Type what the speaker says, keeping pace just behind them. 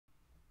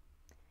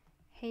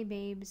Hey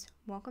babes,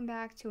 welcome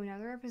back to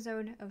another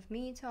episode of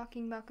me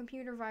talking about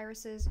computer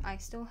viruses. I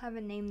still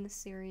haven't named this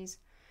series.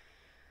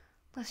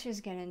 Let's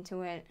just get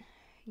into it.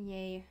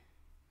 Yay.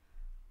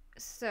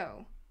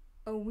 So,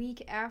 a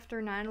week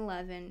after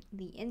 9/11,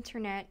 the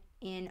internet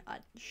in a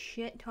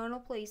shit ton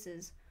of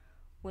places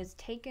was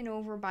taken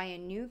over by a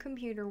new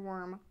computer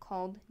worm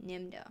called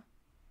Nimda.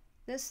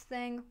 This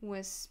thing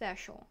was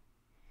special.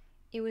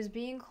 It was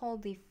being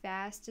called the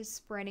fastest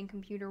spreading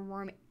computer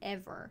worm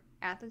ever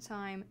at the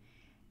time,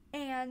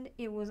 and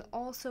it was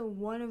also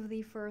one of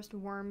the first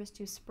worms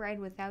to spread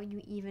without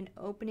you even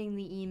opening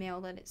the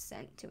email that it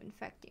sent to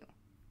infect you.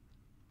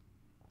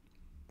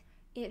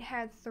 It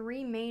had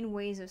three main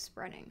ways of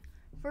spreading.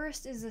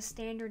 First is the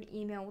standard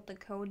email with the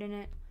code in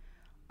it.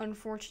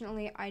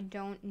 Unfortunately, I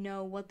don't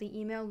know what the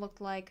email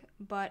looked like,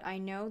 but I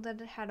know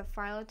that it had a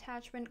file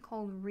attachment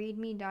called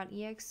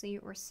readme.exe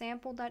or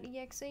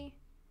sample.exe.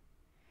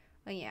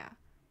 But yeah.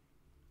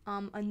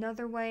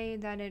 Another way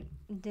that it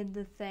did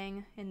the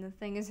thing, and the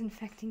thing is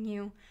infecting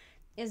you,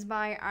 is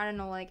by, I don't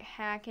know, like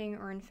hacking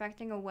or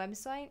infecting a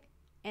website,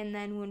 and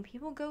then when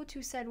people go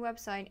to said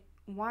website,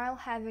 while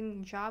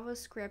having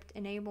JavaScript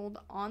enabled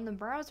on the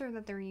browser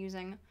that they're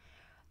using,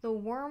 the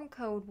worm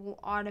code will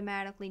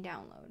automatically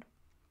download.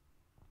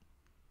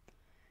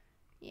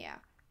 Yeah,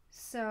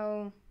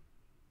 so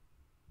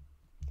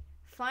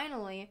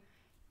finally,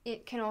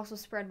 it can also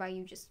spread by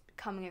you just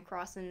coming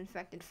across an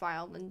infected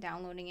file and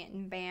downloading it,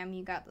 and bam,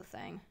 you got the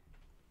thing.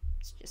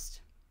 It's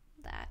just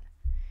that.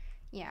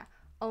 Yeah,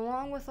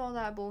 along with all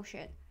that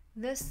bullshit,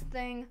 this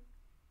thing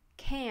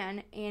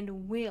can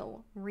and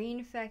will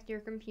reinfect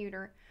your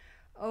computer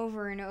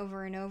over and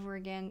over and over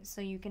again,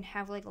 so you can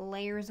have like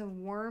layers of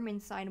worm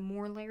inside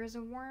more layers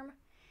of worm.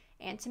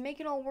 And to make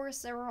it all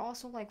worse, there are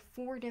also like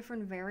 4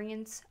 different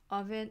variants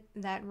of it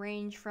that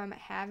range from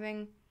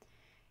having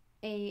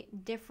a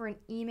different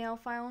email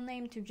file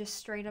name to just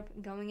straight up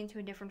going into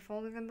a different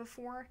folder than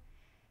before.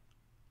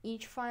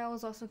 Each file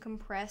is also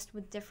compressed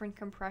with different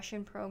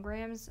compression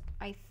programs,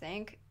 I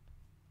think.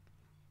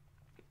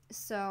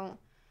 So,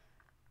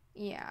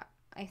 yeah,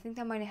 I think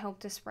that might have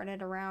helped to spread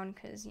it around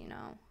because, I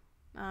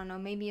don't know,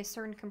 maybe a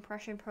certain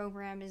compression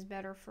program is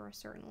better for a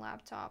certain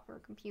laptop or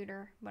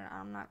computer, but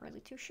I'm not really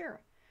too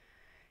sure.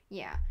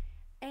 Yeah.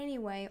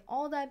 Anyway,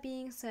 all that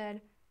being said,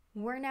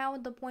 we're now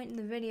at the point in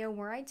the video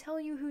where I tell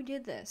you who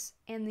did this,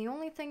 and the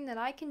only thing that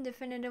I can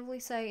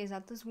definitively say is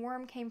that this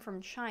worm came from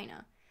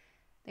China.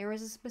 There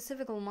was a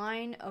specific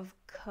line of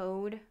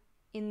code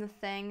in the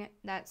thing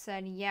that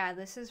said, yeah,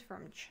 this is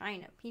from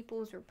China,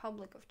 People's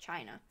Republic of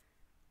China.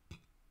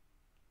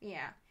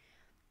 Yeah.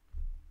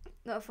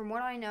 From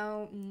what I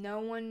know, no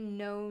one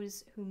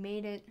knows who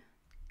made it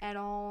at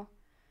all,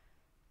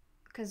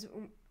 because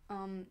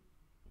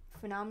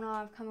phenomena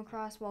I've come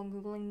across while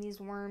Googling these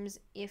worms,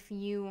 if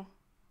you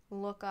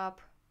look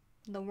up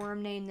the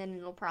worm name, then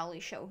it'll probably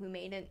show who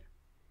made it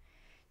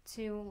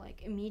too,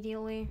 like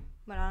immediately.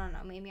 But I don't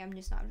know, maybe I'm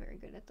just not very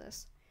good at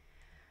this.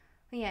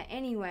 But yeah,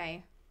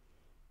 anyway.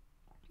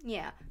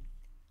 Yeah.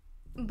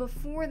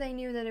 Before they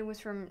knew that it was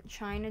from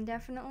China,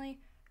 definitely,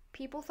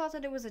 people thought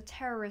that it was a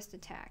terrorist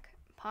attack,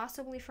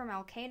 possibly from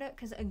Al-Qaeda,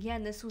 because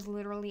again, this was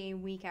literally a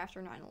week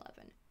after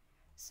 9/11.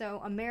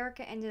 So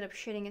America ended up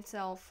shitting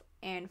itself,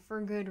 and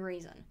for good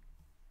reason.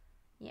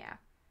 Yeah.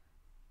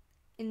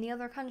 In the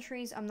other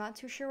countries, I'm not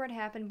too sure what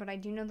happened, but I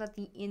do know that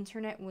the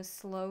internet was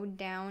slowed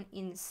down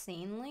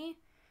insanely,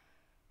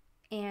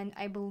 and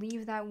I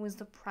believe that was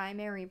the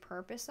primary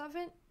purpose of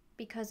it,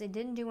 because it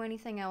didn't do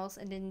anything else.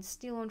 It didn't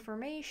steal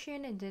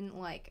information, it didn't,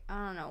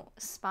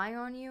 spy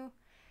on you.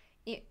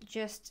 It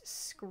just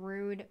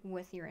screwed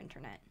with your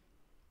internet.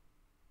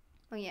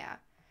 But yeah,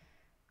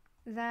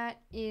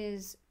 that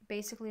is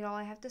basically all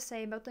I have to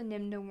say about the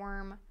Nimda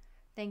worm.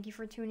 Thank you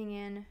for tuning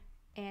in,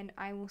 and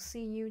I will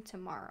see you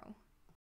tomorrow.